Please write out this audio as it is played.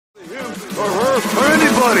or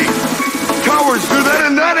anybody. Cowards do that,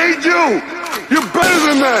 and that ain't you. You're better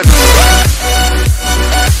than that.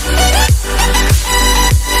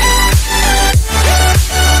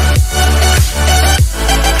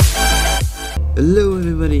 Hello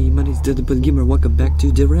everybody, my name is Dylan Gamer. Welcome back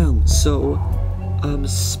to LIRIUM. So,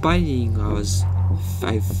 spying.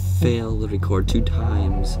 I failed to record 2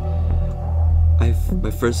 times.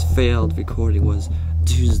 My first failed recording was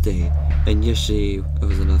Tuesday, and yesterday it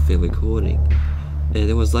was another failed recording, and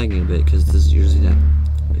it was lagging a bit because this is usually that.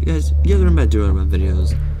 You guys remember doing my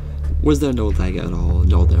videos? Was there no lag at all?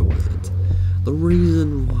 No, there wasn't. The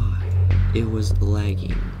reason why it was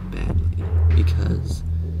lagging badly because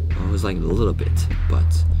it was lagging a little bit,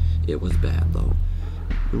 but it was bad though.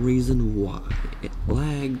 The reason why it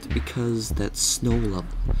lagged because that snow level.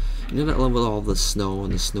 You know that level with all the snow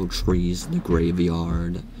and the snow trees and the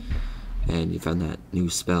graveyard, and you found that new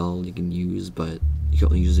spell you can use, but you can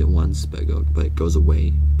only use it once, but it goes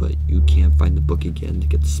away. But you can't find the book again to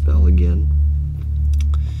get the spell again.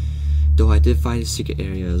 Though I did find a secret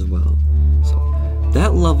area as well. So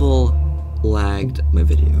that level lagged my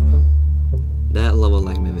video.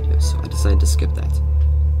 So I decided to skip that.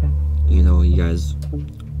 You know, you guys,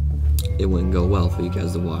 it wouldn't go well for you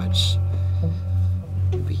guys to watch.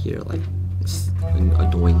 We hear like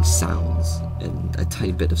annoying sounds and a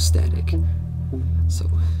tiny bit of static. So,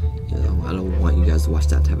 you know, I don't want you guys to watch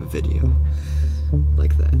that type of video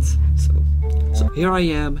like that. So here I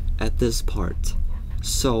am at this part.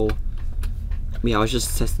 So, I mean, I was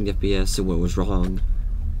just testing the FPS and what was wrong.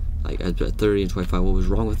 Like at 30 and 25, what was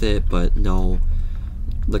wrong with it? But no,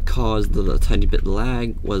 the tiny bit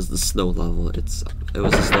lag was the snow level. It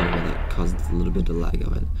was the snow level that caused a little bit of lag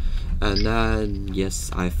of it. And then,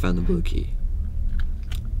 yes, I found the blue key.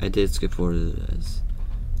 I did skip forward to this.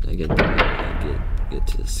 I get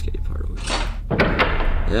to the scary part over here.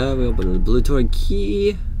 Yeah, we opened the blue toy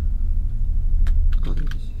key.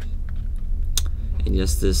 And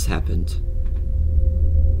yes, this happened.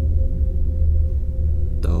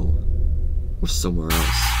 Though we're somewhere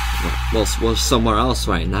else. Well, we're somewhere else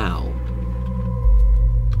right now.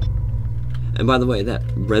 And by the way, that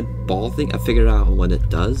red ball thing, I figured out what it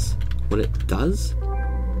does.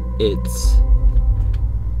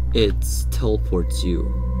 It teleports you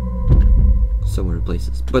somewhere in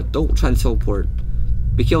places. But don't try to teleport.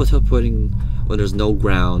 Be careful teleporting when there's no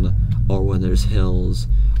ground, or when there's hills,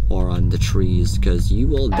 or on the trees, because you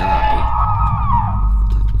will die.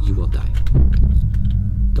 You will die.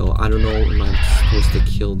 Though I don't know if I'm supposed to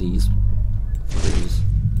kill these fuckers.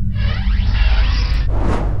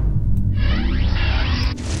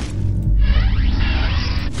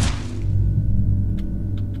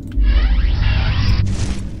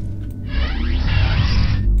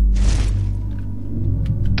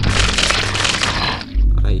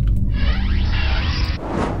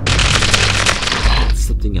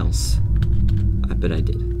 Something else. I bet I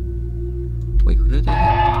did. Wait, who did I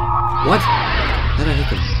hit? What? How did I hit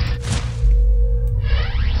them?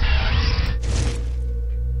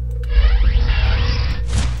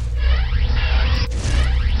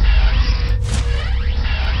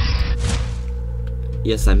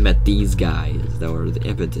 Yes, I met these guys that were the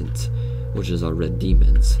impotent, which is our red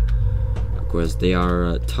demons. Of course, they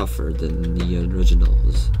are tougher than the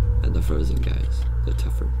originals and the frozen guys. They're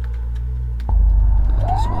tougher.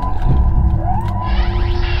 This one right here.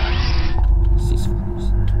 These fuckers.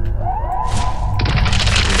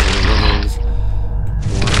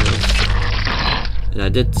 And I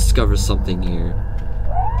did discover something here.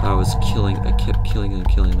 I kept killing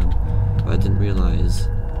them, but I didn't realize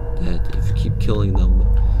that if you keep killing them,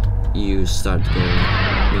 you start to go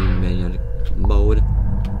in maniac mode.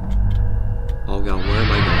 Oh god, where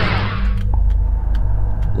am I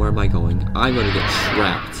going? Where am I going? I'm gonna get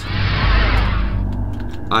trapped.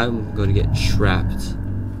 I'm gonna get trapped.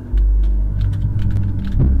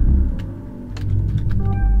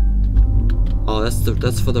 Oh,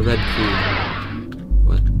 that's for the red key.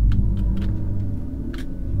 What?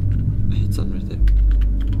 I hit something right there.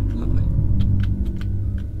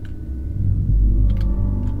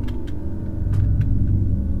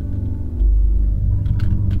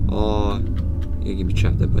 Oh, you're gonna be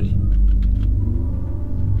trapped there, buddy.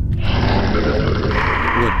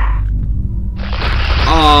 What?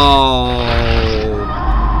 Oh,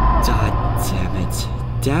 god damn it.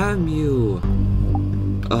 Damn you.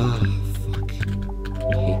 Ugh, fuck.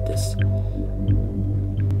 I hate this.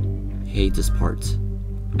 I hate this part.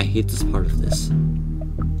 I hate this part of this.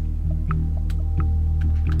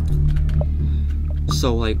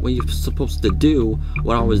 So, like, what you're supposed to do,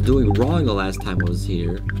 what I was doing wrong the last time I was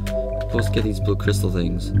here, supposed to get these blue crystal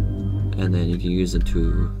things, and then you can use it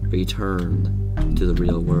to return to the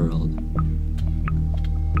real world.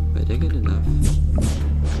 Wait, did I get enough?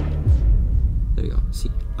 There we go.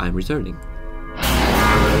 See, I'm returning.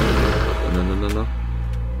 No, no, no, no.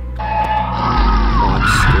 Oh, I'm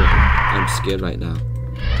scared. I'm scared right now.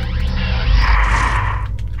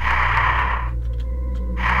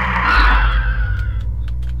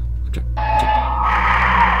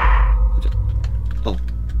 Oh.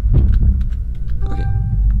 Okay.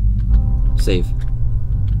 Save.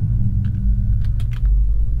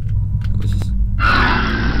 What's this?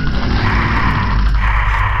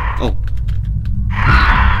 Oh.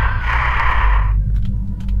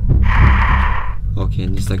 Okay, I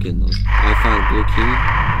need to start getting those. I found a blue key.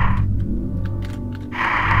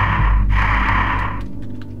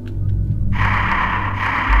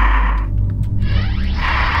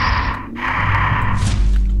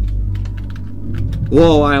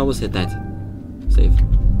 Whoa, I almost hit that. Save.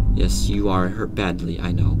 Yes, you are hurt badly,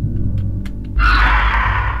 I know.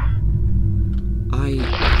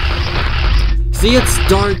 See, it's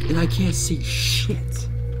dark and I can't see shit. It's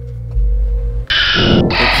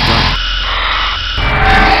dark.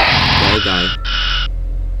 Yeah, I died.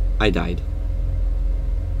 I died.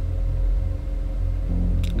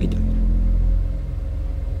 I died.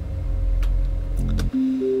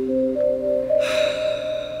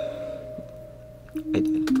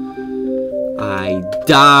 I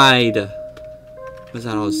died. Was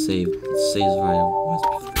that all saved? It saves where I was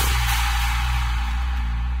before.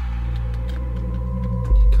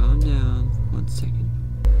 Calm down. 1 second.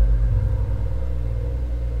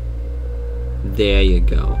 There you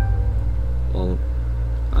go. Well,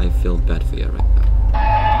 I feel bad for you right now.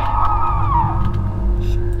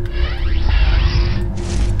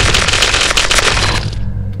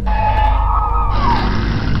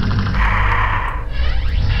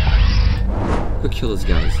 Go kill those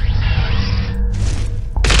guys.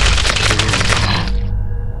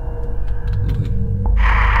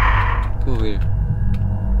 Come over here.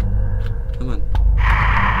 Come on.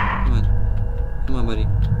 Come on. Come on, buddy.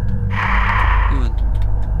 Come on.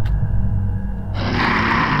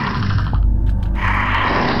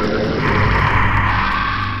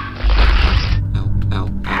 Ow, ow,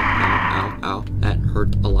 ow, ow, ow, ow. That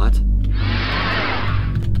hurt a lot.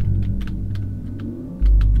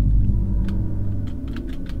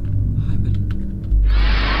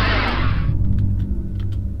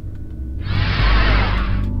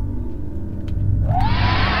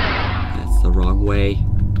 Wrong way.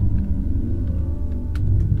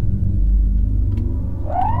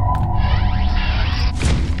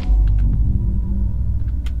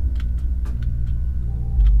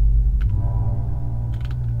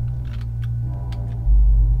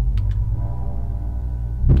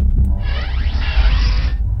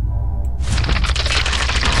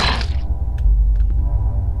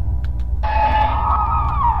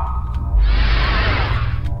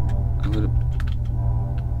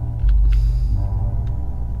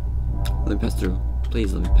 Let me pass through.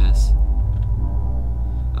 Please let me pass.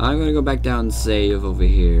 I'm gonna go back down and save over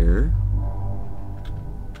here.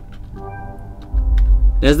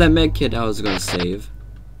 There's that med kit I was gonna save.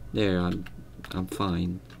 There, I'm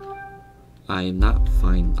fine. I am not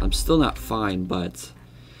fine. I'm still not fine, but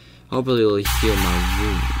hopefully it'll heal my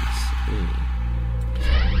wounds.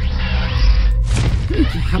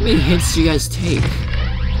 How many hits do you guys take?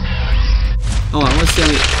 Oh, I want to see how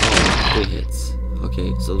many. Oh, 3 hits.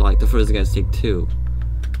 Okay, so like the first guys take 2.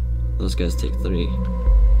 Those guys take 3.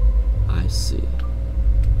 I see.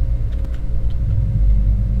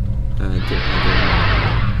 I did.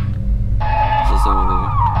 So some over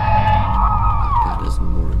here. Oh god, there's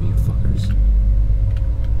more of you fuckers.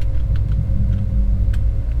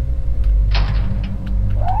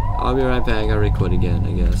 I'll be right back. I'll record again,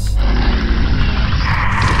 I guess.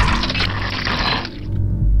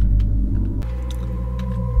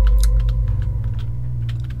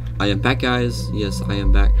 I am back, guys. Yes, I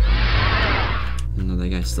am back. Another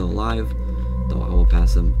guy's still alive, though I will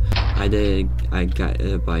pass him. I got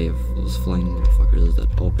it by those flying fuckers that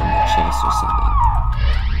opened the chest or something.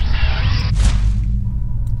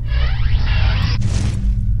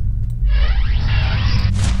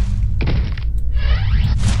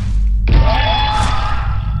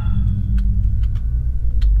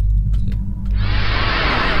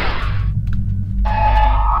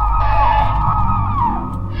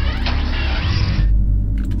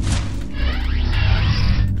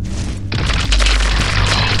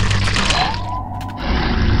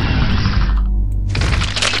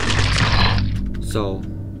 So,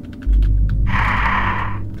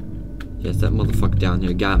 yes, that motherfucker down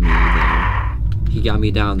there got me there. He got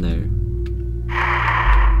me down there.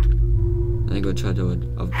 I go try to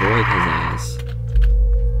avoid his ass.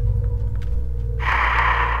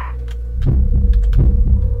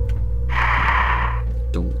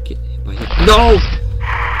 Don't get hit by him. No!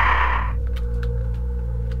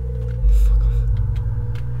 Fuck off.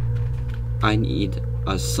 I need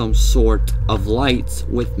some sort of lights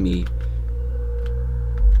with me.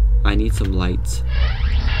 I need some lights.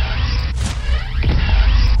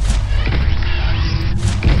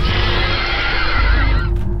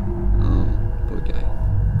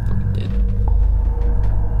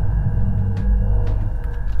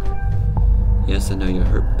 Yes, I know you're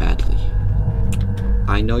hurt badly.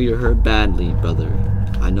 I know you're hurt badly, brother.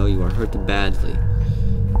 I know you are hurt badly.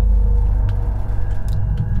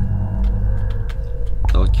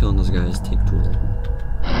 Oh, killing those guys take too long.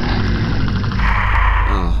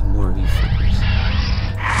 Ah, more of you fuckers.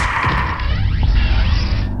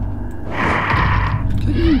 Can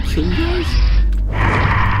I even kill you guys?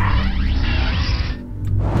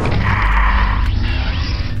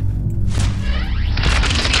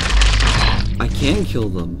 I can kill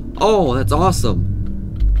them. Oh, that's awesome.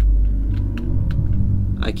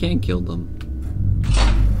 I can kill them.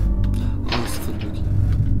 Oh, it's flipping.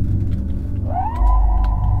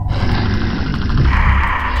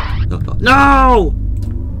 No, no, no!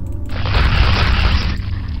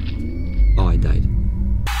 Oh, I died.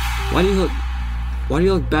 Why do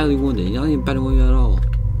you look badly wounded? You're not even badly wounded at all.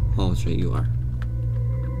 Oh, that's right, you are.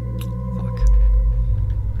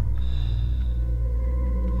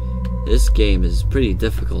 This game is pretty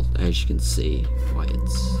difficult, as you can see. Why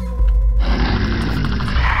it's I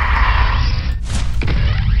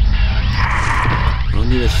don't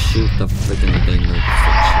need to shoot the freaking thing with the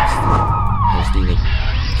chest. I just need to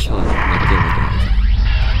kill it, not kill the guys.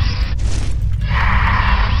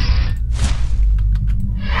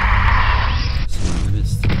 Somehow I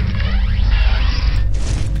missed.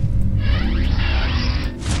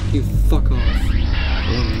 You fuck off.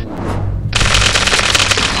 One more.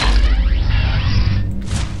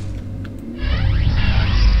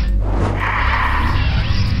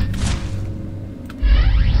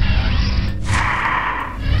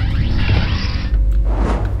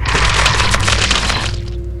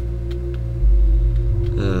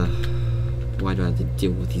 Why do I have to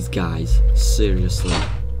deal with these guys? Seriously.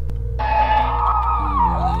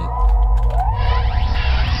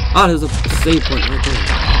 Ah, there's a save point right there.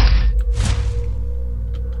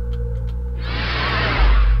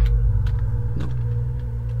 No.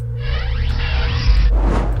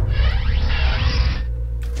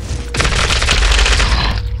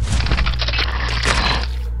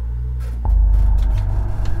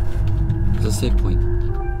 There's a save point.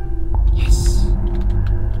 Yes.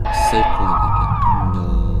 Save point again.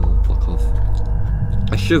 No, fuck off.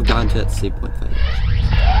 I should have gotten to that save point if I had.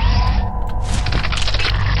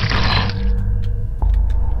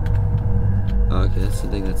 Okay, that's the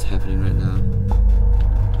thing that's happening right now.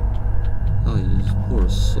 Oh, you poor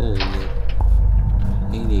soul.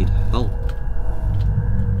 You need help.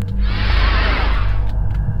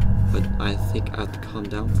 But I think I have to calm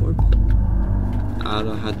down for a bit. I don't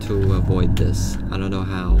know how to avoid this. I don't know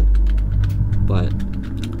how. But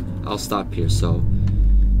I'll stop here, so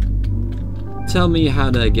tell me how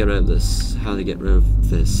to get rid of this.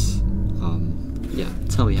 Yeah,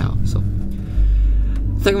 tell me how. So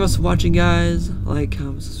thank you much for watching, guys. Like,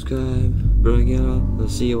 comment, subscribe. Bring it on. I'll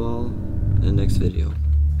see you all in the next video.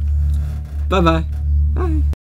 Bye-bye. Bye.